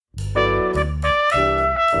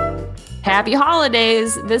Happy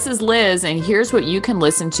holidays! This is Liz, and here's what you can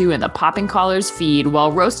listen to in the Popping Collars feed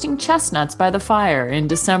while roasting chestnuts by the fire in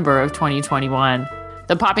December of 2021.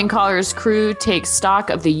 The Popping Collars crew takes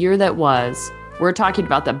stock of the year that was. We're talking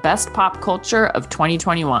about the best pop culture of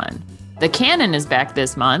 2021. The Canon is back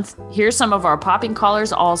this month. Here's some of our Popping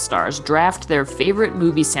Collars All-Stars draft their favorite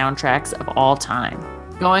movie soundtracks of all time.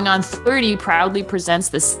 Going on 30 proudly presents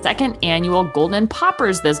the second annual Golden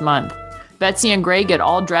Poppers this month. Betsy and Gray get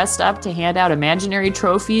all dressed up to hand out imaginary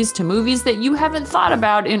trophies to movies that you haven't thought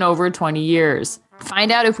about in over 20 years.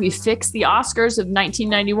 Find out if we fix the Oscars of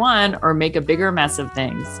 1991 or make a bigger mess of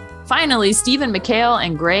things. Finally, Stephen McHale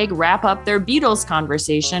and Greg wrap up their Beatles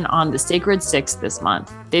conversation on The Sacred Six this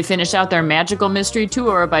month. They finish out their magical mystery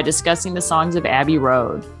tour by discussing the songs of Abbey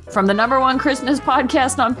Road. From the #1 Christmas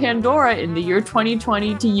podcast on Pandora in the year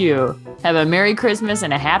 2020 to you, have a Merry Christmas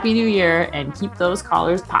and a Happy New Year, and keep those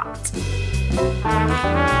collars popped.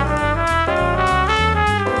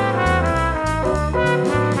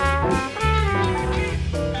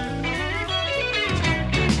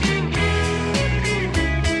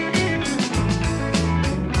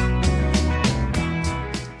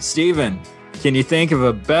 Steven, can you think of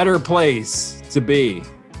a better place to be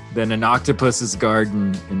than an octopus's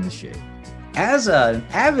garden in the shade? As an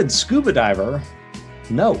avid scuba diver,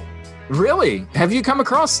 no. Really? Have you come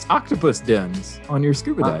across octopus dens on your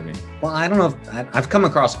scuba diving? Well, I don't know if I've come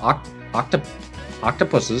across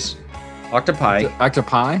octopuses, octopi.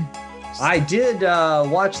 Octopi? I did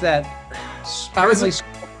watch that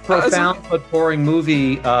profound but boring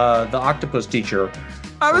movie, The Octopus Teacher.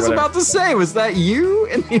 I was about to say, was that you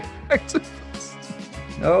in the octopus?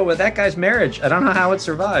 No, but that guy's marriage. I don't know how it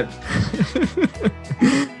survived.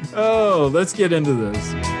 Oh, let's get into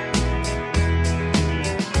this.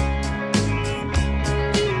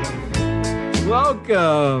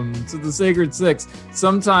 Welcome to the Sacred Six.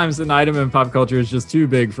 Sometimes an item in pop culture is just too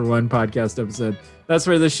big for one podcast episode. That's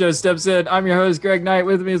where this show steps in. I'm your host, Greg Knight.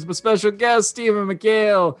 With me is my special guest, Stephen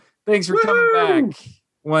McHale. Thanks for coming back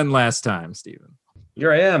one last time, Stephen.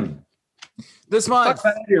 Here I am. This month. Talk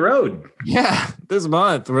about Abbey Road. Yeah, this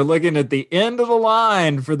month we're looking at the end of the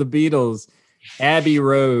line for the Beatles, Abbey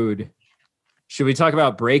Road. Should we talk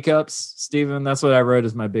about breakups, Stephen? That's what I wrote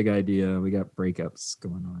as my big idea. We got breakups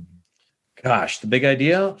going on. Gosh, the big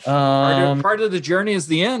idea. Part of the journey is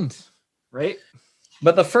the end, right?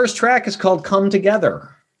 But the first track is called Come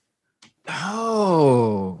Together.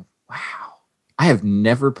 Oh, wow. I have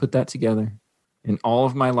never put that together in all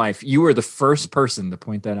of my life. You were the first person to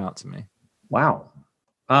point that out to me. Wow.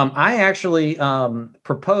 I actually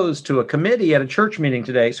proposed to a committee at a church meeting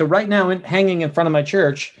today. So right now, hanging in front of my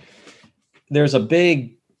church, there's a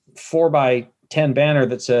big 4x10 banner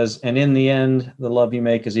that says, "And in the end, the love you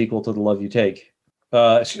make is equal to the love you take."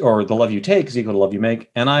 Or the love you take is equal to love you make.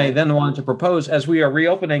 And I then wanted to propose, as we are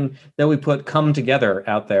reopening, that we put Come Together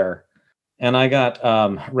out there. And I got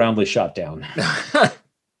roundly shot down.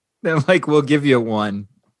 They're like, we'll give you one.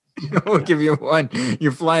 We'll give you one.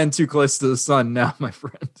 You're flying too close to the sun now, my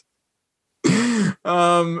friend.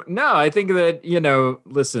 No, I think that,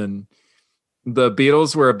 listen, the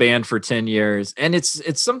Beatles were a band for 10 years. And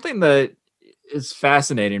it's something that is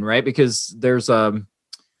fascinating, right? Because there's a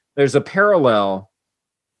parallel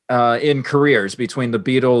in careers between the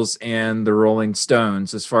Beatles and the Rolling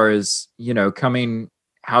Stones as far as, coming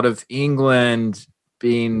out of England,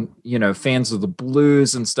 being, fans of the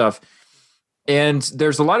blues and stuff. And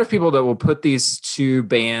there's a lot of people that will put these two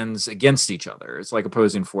bands against each other. It's like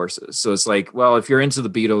opposing forces. So it's like, well, if you're into the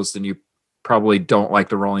Beatles, then you probably don't like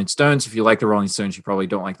the Rolling Stones. If you like the Rolling Stones, you probably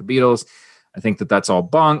don't like the Beatles. I think that that's all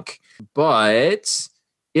bunk. But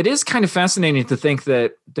it is kind of fascinating to think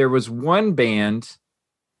that there was one band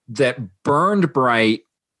that burned bright.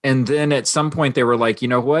 And then at some point they were like, you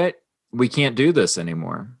know what? We can't do this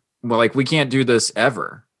anymore. Well, like, we can't do this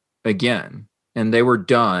ever again. And they were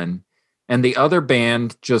done. And the other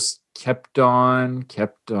band just kept on,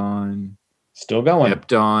 still going,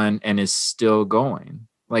 kept on, and is still going.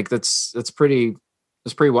 Like, that's pretty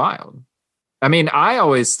wild. I mean, I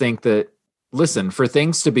always think that, listen, for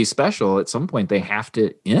things to be special, at some point they have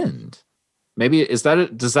to end. Maybe does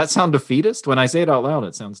that sound defeatist? When I say it out loud,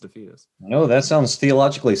 it sounds defeatist. No, that sounds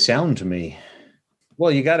theologically sound to me.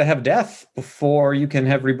 Well, you got to have death before you can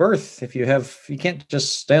have rebirth. You can't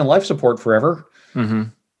just stay on life support forever. Mm-hmm.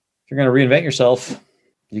 If you're going to reinvent yourself,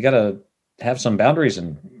 you got to have some boundaries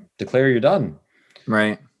and declare you're done.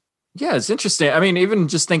 Right. Yeah, it's interesting. I mean, even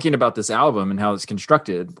just thinking about this album and how it's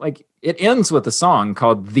constructed, like, it ends with a song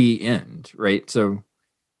called The End, right? So,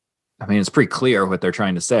 I mean, it's pretty clear what they're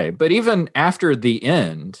trying to say. But even after the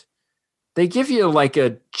end, they give you like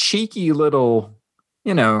a cheeky little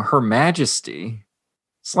Her Majesty.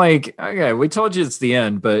 It's like, okay, we told you it's the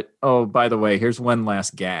end, but oh, by the way, here's one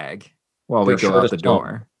last gag while we go out the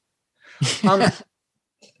door.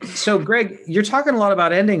 So, Greg, you're talking a lot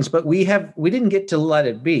about endings, but we didn't get to Let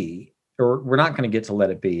It Be, or we're not going to get to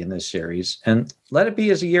Let It Be in this series. And Let It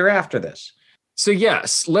Be is a year after this. So,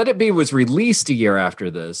 yes, Let It Be was released a year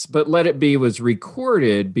after this, but Let It Be was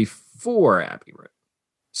recorded before Abbey Road.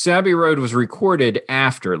 So Abbey Road was recorded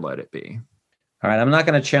after Let It Be. All right, I'm not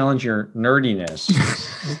going to challenge your nerdiness.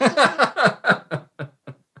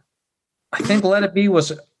 I think Let It Be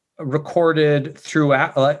was recorded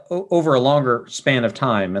throughout over a longer span of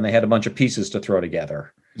time, and they had a bunch of pieces to throw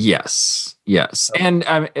together. Yes. And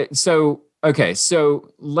so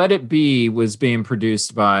Let It Be was being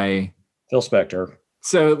produced by Phil Spector.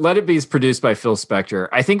 So Let It Be is produced by Phil Spector.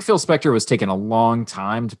 I think Phil Spector was taking a long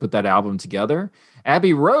time to put that album together.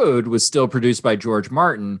 Abbey Road was still produced by George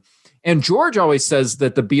Martin. And George always says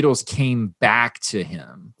that the Beatles came back to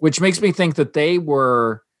him, which makes me think that they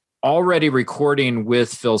were already recording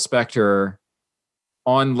with Phil Spector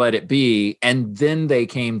on Let It Be, and then they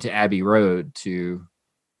came to Abbey Road to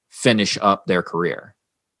finish up their career.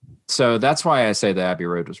 So that's why I say that Abbey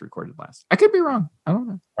Road was recorded last. I could be wrong. I don't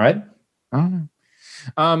know. All right. I don't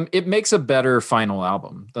know. It makes a better final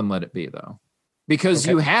album than Let It Be, though, because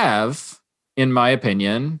you have, in my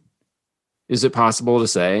opinion, is it possible to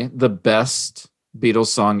say the best Beatles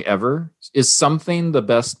song ever? Is Something the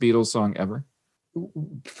best Beatles song ever?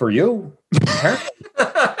 For you?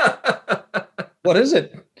 What is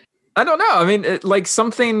it? I don't know. I mean,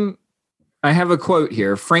 Something. I have a quote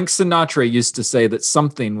here. Frank Sinatra used to say that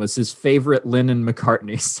Something was his favorite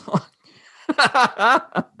Lennon-McCartney song.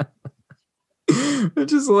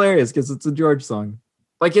 Which is hilarious because it's a George song.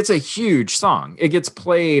 It's a huge song. It gets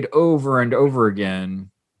played over and over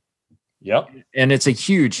again. Yep. And it's a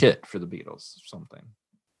huge hit for the Beatles. Something.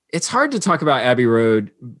 It's hard to talk about Abbey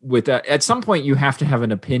Road with that. At some point, you have to have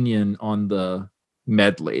an opinion on the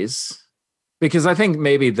medleys, because I think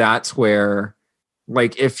maybe that's where,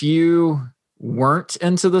 if you weren't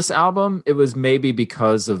into this album, it was maybe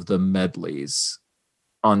because of the medleys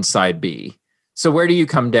on side B. So where do you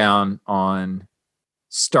come down on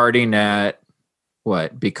starting at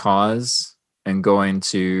what? Because and going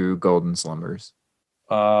to Golden Slumbers?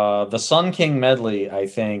 The Sun King medley, I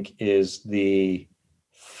think, is the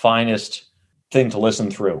finest thing to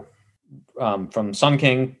listen through, from Sun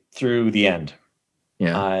King through the end.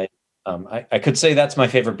 Yeah, I could say that's my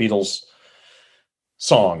favorite Beatles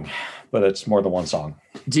song, but it's more than one song.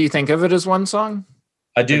 Do you think of it as one song?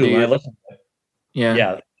 I do. I listen to it.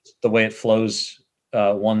 Yeah, the way it flows,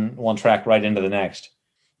 one track right into the next.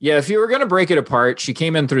 Yeah, if you were going to break it apart, she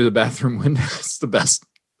came in through the bathroom window. It's the best.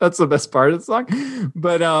 That's the best part of the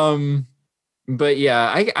song. But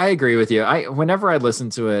yeah, I agree with you. Whenever I listen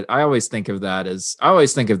to it, I always think of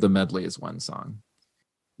the medley as one song.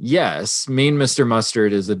 Yes, Mean Mr.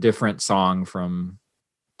 Mustard is a different song from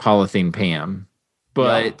Polythene Pam,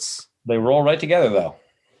 but they roll right together though.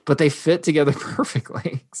 But they fit together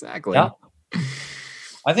perfectly. Exactly. Yeah.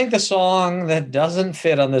 I think the song that doesn't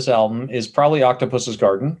fit on this album is probably Octopus's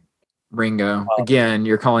Garden. Ringo. Again,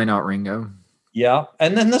 you're calling out Ringo. Yeah.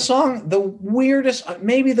 And then the song,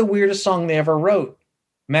 maybe the weirdest song they ever wrote,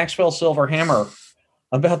 Maxwell Silver Hammer,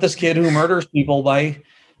 about this kid who murders people by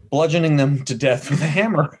bludgeoning them to death with a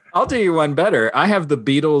hammer. I'll do you one better. I have the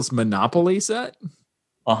Beatles Monopoly set,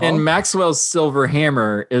 and Maxwell's Silver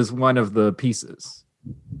Hammer is one of the pieces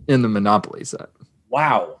in the Monopoly set.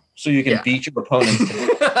 Wow. So you can beat your opponent.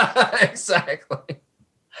 Exactly.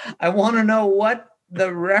 I want to know what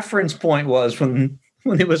the reference point was when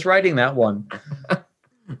he was writing that one.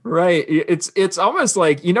 Right. It's almost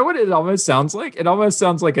like, you know what it almost sounds like? It almost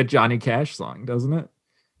sounds like a Johnny Cash song, doesn't it?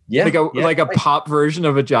 Yeah. Like a pop version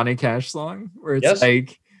of a Johnny Cash song where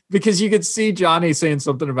it's because you could see Johnny saying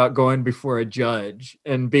something about going before a judge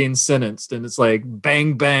and being sentenced, and it's like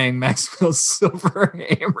bang bang, Maxwell's Silver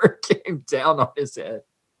Hammer came down on his head.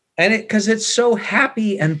 And because it's so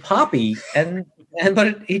happy and poppy,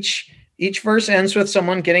 but each verse ends with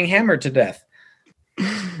someone getting hammered to death.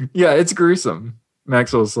 Yeah, it's gruesome.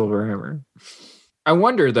 Maxwell's Silver Hammer. I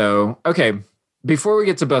wonder though, okay, before we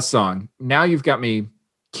get to best song, now you've got me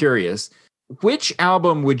curious. Which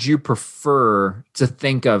album would you prefer to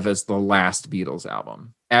think of as the last Beatles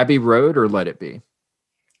album? Abbey Road or Let It Be?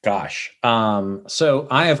 Gosh. So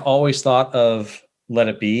I have always thought of Let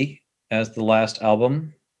It Be as the last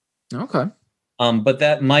album. Okay. But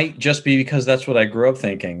that might just be because that's what I grew up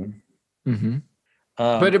thinking. Mm-hmm.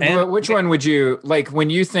 But which one would you like when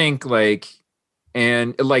you think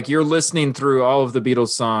and you're listening through all of the Beatles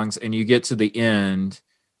songs and you get to the end?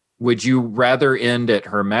 would you rather end at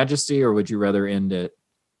Her Majesty or would you rather end at,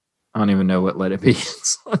 I don't even know what Let It Be.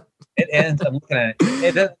 It ends, I'm looking at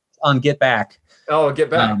it ends on Get Back. Oh,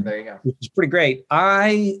 Get Back. There you go. Which is pretty great.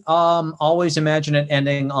 I always imagine it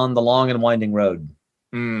ending on The Long and Winding Road.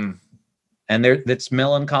 Mm. And that's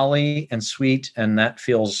melancholy and sweet, and that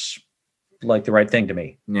feels like the right thing to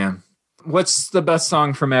me. Yeah. What's the best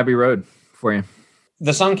song from Abbey Road for you?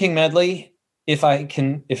 The Sun King medley, if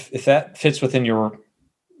that fits within your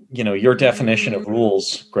definition of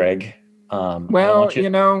rules, Greg. Well,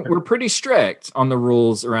 we're pretty strict on the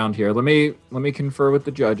rules around here. Let me confer with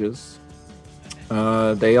the judges.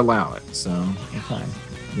 They allow it, so I'm fine.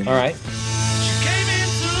 You know. All right. She came in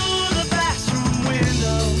through the bathroom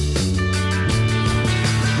window,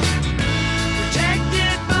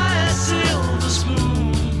 protected by a silver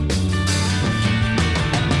spoon.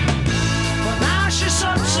 But now she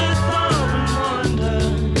sucks her thumb and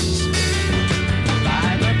wonders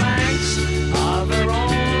by the banks of her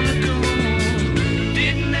own lagoon.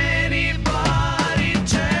 Didn't anybody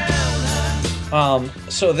tell her?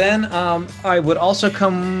 So then I would also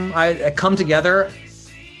come together.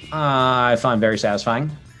 I find very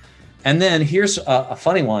satisfying. And then here's a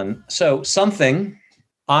funny one. So Something,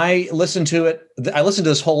 I listened to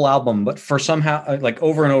this whole album, but for somehow like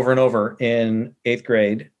over and over and over in 8th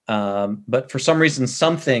grade. But for some reason,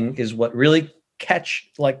 Something is what really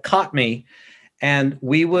caught me. And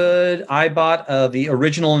I bought the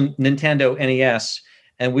original Nintendo NES,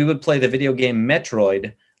 and we would play the video game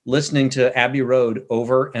Metroid, listening to Abbey Road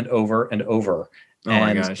over and over and over. Oh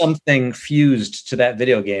and my gosh. Something fused to that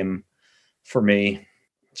video game for me.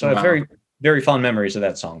 So I have very, very fond memories of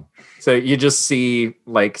that song. So you just see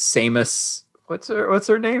like Samus, what's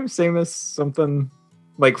her name? Samus something,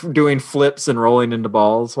 like doing flips and rolling into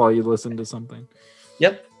balls while you listen to something.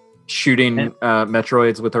 Yep. Shooting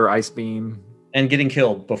Metroids with her ice beam. And getting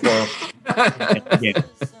killed before.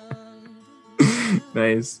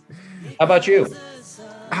 Nice. How about you?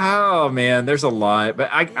 Oh man, there's a lot, but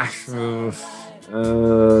I'm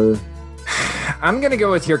gonna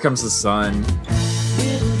go with Here Comes the Sun.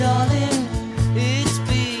 Little darling, it's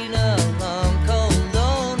been a long, cold,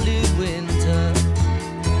 lonely winter.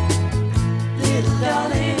 Little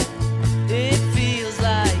darling, it feels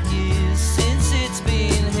like years since it's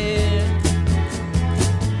been here.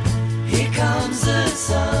 Here comes the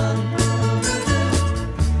sun.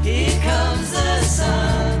 Here comes the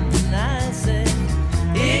sun. And I say,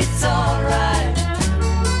 it's all right.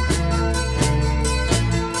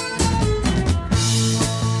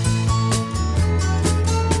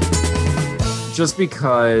 Just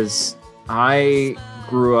because I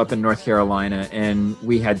grew up in North Carolina and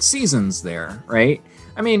we had seasons there, right?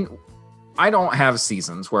 I mean, I don't have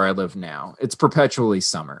seasons where I live now. It's perpetually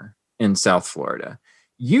summer in South Florida.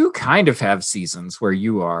 You kind of have seasons where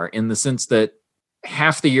you are, in the sense that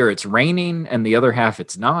half the year it's raining and the other half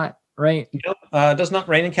it's not, right? Nope. It does not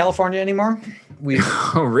rain in California anymore. We've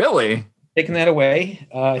Oh, really? taken that away.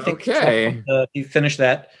 I think Okay. you finished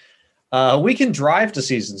that. We can drive to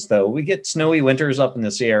seasons, though. We get snowy winters up in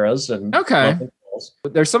the Sierras. And Okay.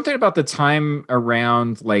 There's something about the time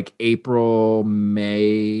around like April,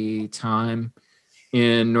 May time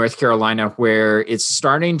in North Carolina where it's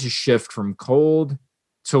starting to shift from cold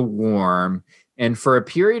to warm. And for a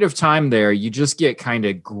period of time there, you just get kind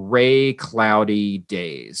of gray, cloudy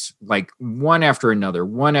days, like one after another,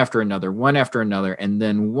 one after another, one after another. And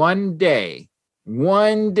then one day,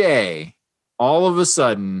 all of a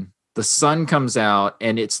sudden, the sun comes out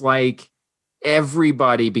and it's like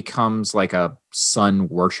everybody becomes like a sun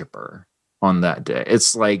worshiper on that day.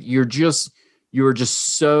 It's like you're just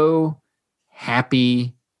so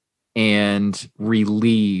happy and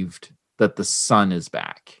relieved that the sun is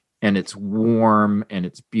back and it's warm and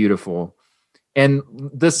it's beautiful. And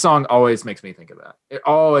this song always makes me think of that. It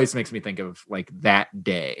always makes me think of like that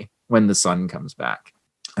day when the sun comes back,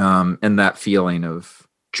 and that feeling of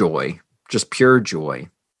joy, just pure joy.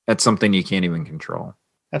 That's something you can't even control.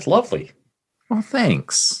 That's lovely. Well,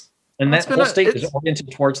 thanks. And It's that been whole a- state is it's-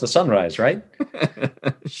 oriented towards the sunrise, right?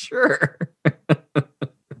 Sure.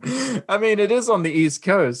 I mean, it is on the East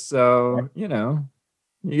Coast, so, you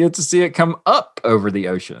get to see it come up over the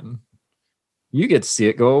ocean. You get to see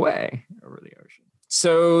it go away over the ocean.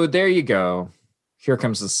 So there you go. Here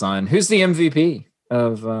Comes the Sun. Who's the MVP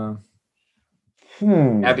of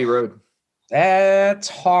Abbey Road? That's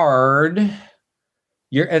hard.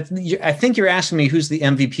 I think you're asking me who's the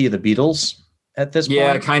MVP of the Beatles at this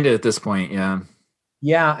Yeah, point. kind of at this point, yeah.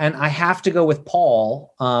 Yeah, and I have to go with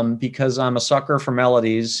Paul because I'm a sucker for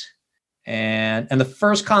melodies. And the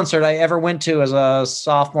first concert I ever went to as a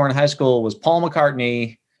sophomore in high school was Paul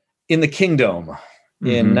McCartney in the Kingdom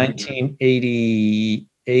in Mhm.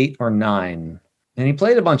 1988 or 9. And he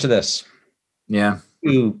played a bunch of this Yeah.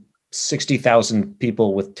 to 60,000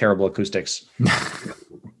 people with terrible acoustics.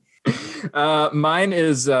 Mine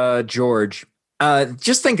is George.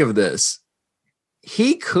 Just think of this.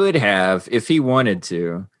 He could have, if he wanted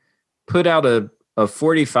to, put out a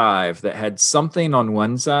 45 that had something on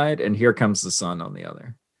one side and Here Comes the Sun on the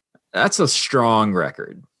other. That's a strong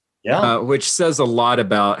record, Yeah. which says a lot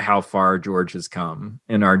about how far George has come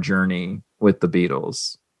in our journey with the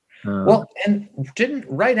Beatles. Well, and didn't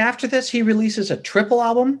right after this, he releases a triple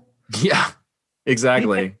album? Yeah,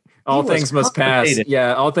 exactly. All was Things Must Pass. complicated.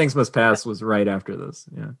 Yeah, All Things Must Pass was right after this.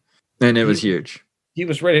 Yeah. And it was huge. He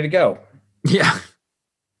was ready to go. Yeah.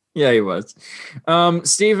 Yeah, he was.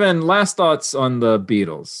 Stephen, last thoughts on the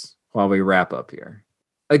Beatles while we wrap up here.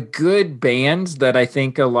 A good band that I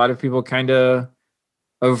think a lot of people kind of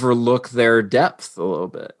overlook their depth a little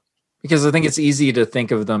bit. Because I think it's easy to think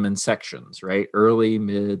of them in sections, right? Early,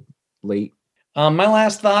 mid, late. My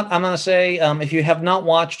last thought, I'm going to say, if you have not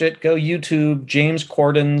watched it, go YouTube James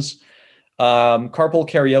Corden's Carpool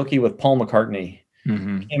Karaoke with Paul McCartney.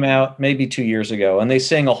 Mm-hmm. Came out maybe 2 years ago, and they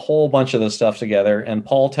sing a whole bunch of this stuff together. And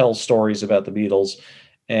Paul tells stories about the Beatles,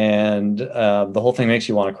 and the whole thing makes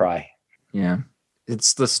you want to cry. Yeah.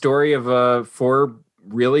 It's the story of 4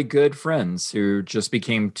 really good friends who just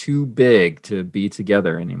became too big to be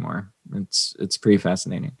together anymore. It's pretty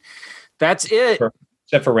fascinating. That's it.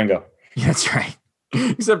 Except for Ringo. Yeah, that's right.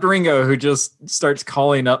 Except Ringo, who just starts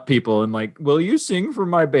calling up people and like, will you sing for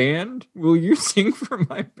my band? Will you sing for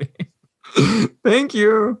my band? Thank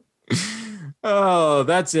you. Oh,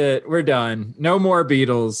 that's it. We're done. No more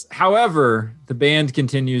Beatles. However, the band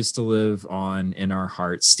continues to live on in our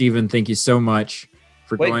hearts. Stephen, thank you so much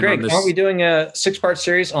for Wait, going Greg, on this. aren't we doing a 6-part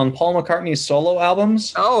series on Paul McCartney's solo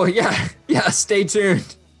albums? Oh, yeah. Yeah, stay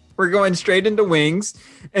tuned. We're going straight into Wings,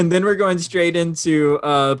 and then we're going straight into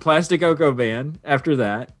Plastic Ono Band after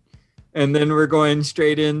that. And then we're going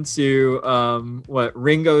straight into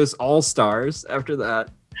Ringo's All Stars after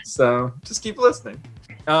that. So just keep listening.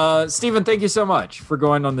 Stephen, thank you so much for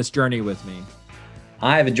going on this journey with me.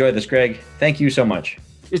 I've enjoyed this, Greg. Thank you so much.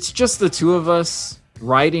 It's just the two of us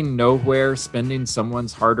riding nowhere, spending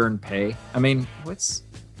someone's hard-earned pay. I mean, it's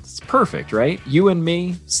perfect, right? You and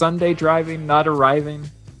me, Sunday driving, not arriving,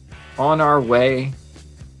 on our way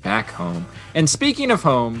back home. And speaking of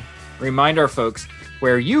home, remind our folks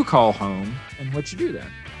where you call home and what you do there.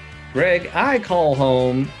 Greg, I call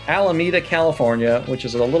home Alameda, California, which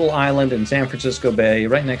is a little island in San Francisco Bay,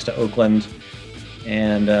 right next to Oakland.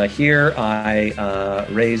 And here I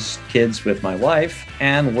raise kids with my wife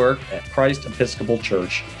and work at Christ Episcopal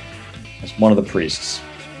Church as one of the priests.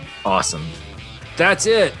 Awesome. That's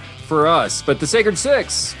it for us. But the Sacred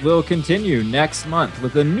Six will continue next month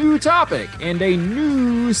with a new topic and a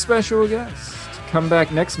new special guest. Come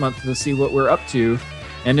back next month to see what we're up to.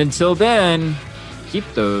 And until then, keep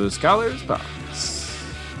those collars popped.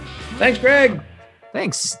 Thanks, Greg.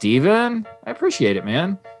 Thanks, Stephen. I appreciate it,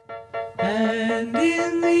 man. And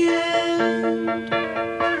in the end,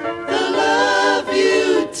 the love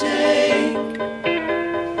you take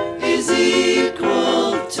is equal.